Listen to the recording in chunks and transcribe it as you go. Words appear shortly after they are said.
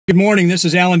Good morning, this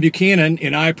is Alan Buchanan,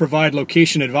 and I provide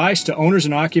location advice to owners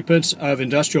and occupants of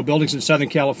industrial buildings in Southern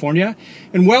California.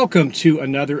 And welcome to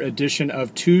another edition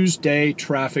of Tuesday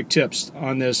Traffic Tips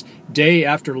on this day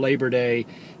after Labor Day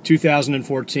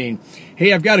 2014.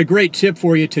 Hey, I've got a great tip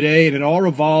for you today, and it all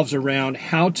revolves around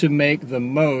how to make the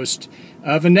most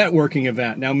of a networking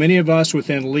event. Now, many of us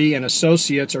within Lee and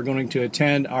Associates are going to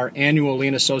attend our annual Lee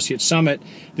and Associates Summit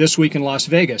this week in Las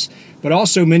Vegas. But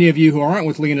also many of you who aren't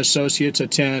with Lee and Associates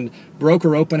attend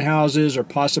broker open houses or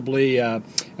possibly a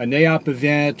NAIOP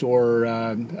event or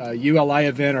a ULI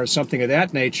event or something of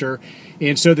that nature.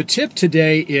 And so the tip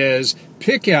today is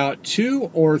pick out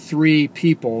 2 or 3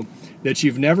 people that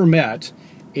you've never met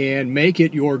and make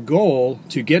it your goal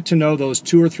to get to know those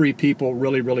 2 or 3 people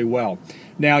really, really well.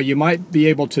 Now, you might be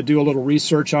able to do a little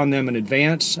research on them in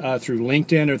advance through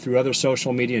LinkedIn or through other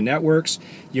social media networks.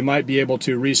 You might be able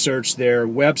to research their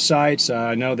websites.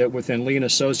 I know that within Lee and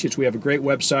Associates we have a great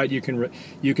website.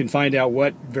 You can find out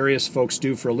what various folks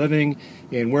do for a living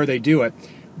and where they do it.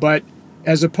 But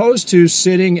as opposed to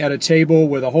sitting at a table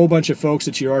with a whole bunch of folks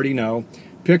that you already know,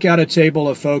 pick out a table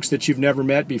of folks that you've never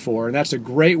met before, and that's a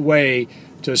great way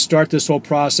to start this whole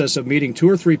process of meeting 2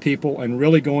 or 3 people and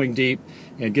really going deep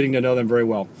and getting to know them very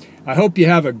well. I hope you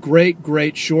have a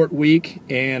great short week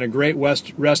and a great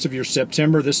rest of your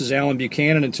September. This is Alan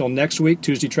Buchanan. Until next week,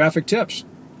 Tuesday Traffic Tips.